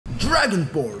Dragon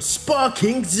Ball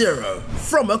Sparking Zero.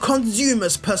 From a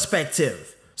consumer's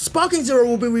perspective, Sparking Zero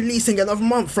will be releasing in a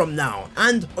month from now,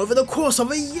 and over the course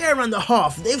of a year and a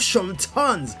half, they've shown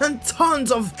tons and tons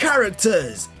of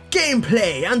characters,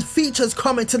 gameplay and features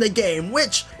coming to the game,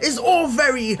 which is all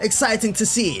very exciting to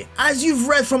see. As you've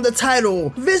read from the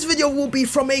title, this video will be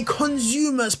from a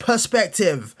consumer's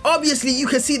perspective. Obviously, you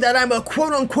can see that I'm a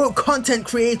quote-unquote content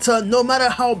creator, no matter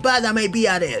how bad I may be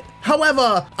at it.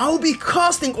 However, I will be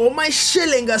casting all my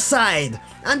shilling aside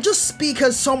and just speak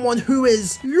as someone who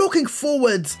is looking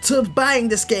forward to buying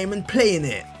this game and playing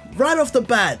it. Right off the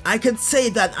bat, I can say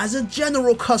that as a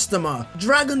general customer,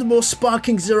 Dragon Ball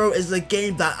Sparking Zero is a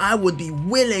game that I would be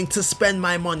willing to spend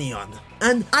my money on.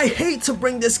 And I hate to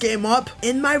bring this game up,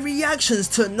 in my reactions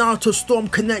to Naruto Storm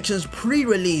Connection's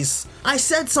pre-release, I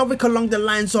said something along the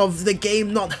lines of the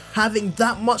game not having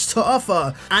that much to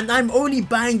offer, and I'm only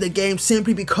buying the game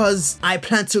simply because I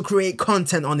plan to create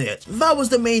content on it. That was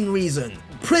the main reason.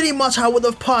 Pretty much I would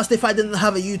have passed if I didn't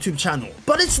have a YouTube channel.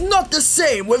 But it's not the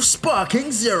same with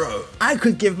Sparking Zero. I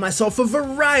could give myself a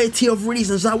variety of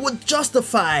reasons that would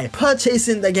justify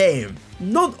purchasing the game.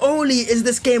 Not only is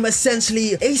this game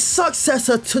essentially a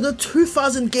successor to the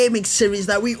 2000 gaming series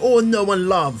that we all know and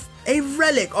love, a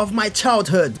relic of my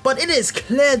childhood, but it is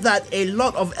clear that a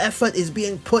lot of effort is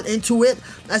being put into it,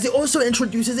 as it also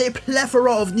introduces a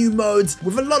plethora of new modes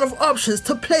with a lot of options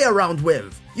to play around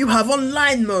with. You have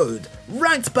online mode,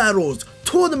 ranked battles,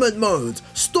 tournament modes,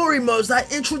 story modes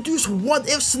that introduce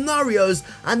what-if scenarios,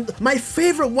 and my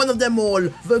favorite one of them all,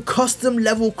 the custom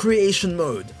level creation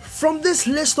mode. From this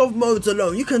list of modes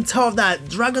alone, you can tell that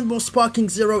Dragon Ball Sparking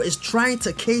Zero is trying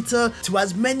to cater to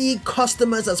as many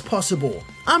customers as possible.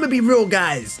 I'ma be real,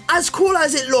 guys, as cool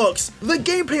as it looks, the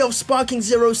gameplay of Sparking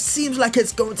Zero seems like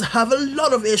it's going to have a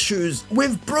lot of issues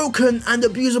with broken and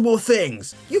abusable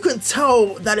things. You can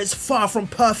tell that it's far from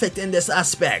perfect in this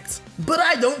aspect. But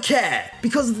I don't care,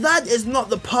 because that is not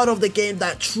the part of the game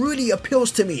that truly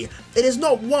appeals to me. It is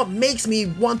not what makes me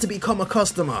want to become a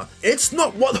customer. It's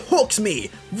not what hooks me,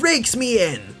 rakes me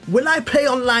in. Will I play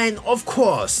online? Of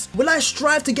course. Will I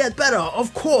strive to get better?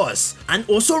 Of course. And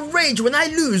also rage when I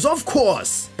lose? Of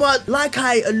course. But like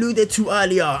I alluded to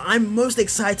earlier, I'm most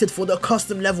excited for the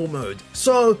custom level mode.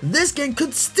 So this game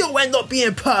could still end up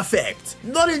being perfect.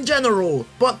 Not in general,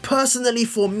 but personally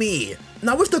for me.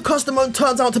 Now if the custom mode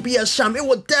turns out to be a sham, it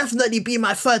would definitely be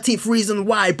my 13th reason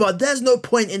why, but there's no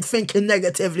point in thinking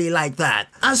negatively like that.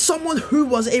 As someone who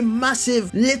was a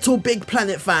massive Little Big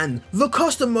Planet fan, the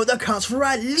custom mode accounts for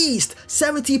at least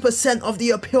 70% of the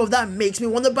appeal that makes me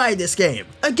want to buy this game.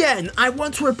 Again, I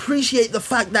want to appreciate the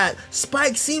fact that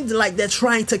Spike seemed like they're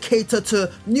trying to cater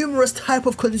to numerous type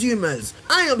of consumers.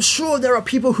 I am sure there are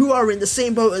people who are in the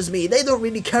same boat as me. They don't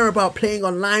really care about playing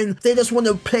online, they just want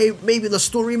to play maybe the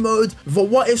story mode, the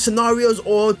what-if scenarios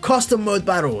or custom mode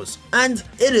battles. And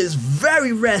it is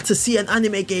very rare to see an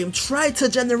anime game try to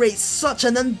generate such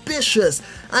an ambitious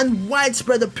and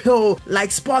widespread appeal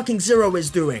like Sparking Zero is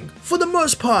doing. For the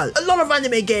most part, a lot of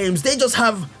anime games, they just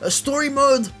have a story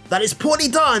mode that is poorly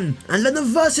done, and then a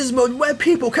versus mode where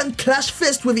people can clash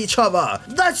fists with each other.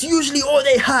 That's usually all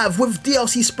they have, with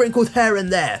DLC sprinkled here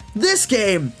and there. This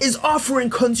game is offering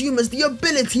consumers the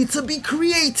ability to be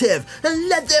creative and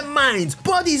let their minds,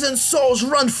 bodies and souls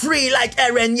run free like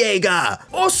Eren Yeager.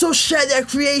 Also share their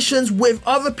creations with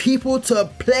other people to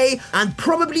play and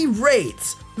probably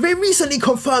rate. They recently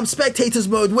confirmed spectators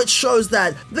mode, which shows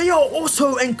that they are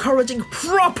also encouraging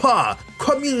proper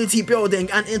community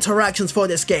building and interactions for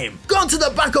this game. Gun to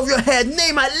the back of your head,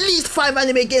 name at least 5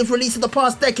 anime games released in the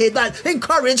past decade that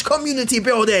encourage community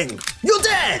building. You're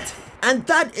dead! And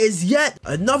that is yet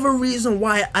another reason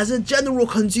why, as a general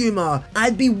consumer,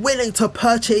 I'd be willing to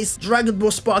purchase Dragon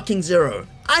Ball Sparking Zero.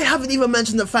 I haven't even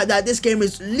mentioned the fact that this game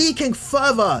is leaking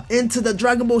further into the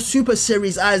Dragon Ball Super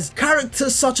series, as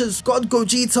characters such as God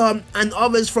Gogeta and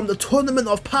others from the Tournament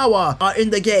of Power are in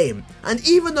the game, and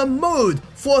even a mode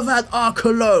for that arc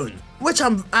alone, which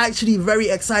I'm actually very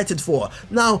excited for.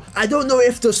 Now, I don't know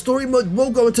if the story mode will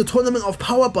go into Tournament of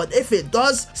Power, but if it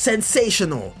does,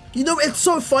 sensational. You know, it's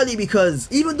so funny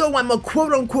because even though I'm a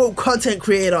quote-unquote content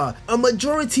creator, a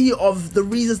majority of the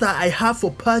reasons that I have for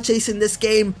purchasing this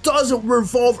game doesn't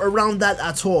revolve around that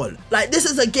at all. Like, this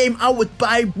is a game I would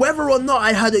buy whether or not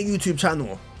I had a YouTube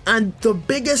channel. And the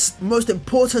biggest, most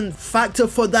important factor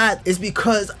for that is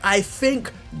because I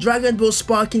think Dragon Ball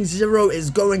Sparking Zero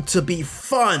is going to be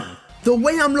fun. The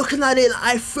way I'm looking at it,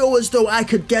 I feel as though I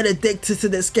could get addicted to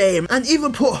this game and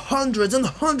even put hundreds and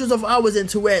hundreds of hours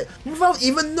into it without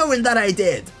even knowing that I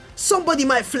did. Somebody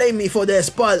might flame me for this,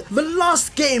 but the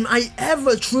last game I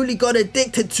ever truly got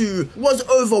addicted to was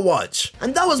Overwatch,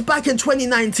 and that was back in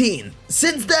 2019.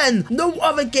 Since then, no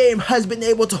other game has been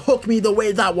able to hook me the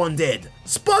way that one did.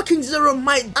 Sparking Zero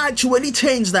might actually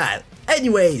change that.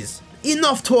 Anyways,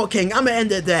 enough talking, I'ma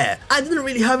end it there. I didn't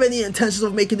really have any intentions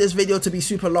of making this video to be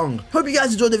super long. Hope you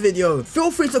guys enjoyed the video.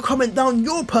 Feel free to comment down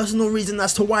your personal reason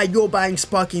as to why you're buying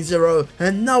Sparking Zero.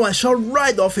 And now I shall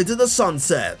ride off into the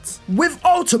sunset with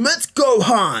Ultimate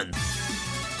Gohan!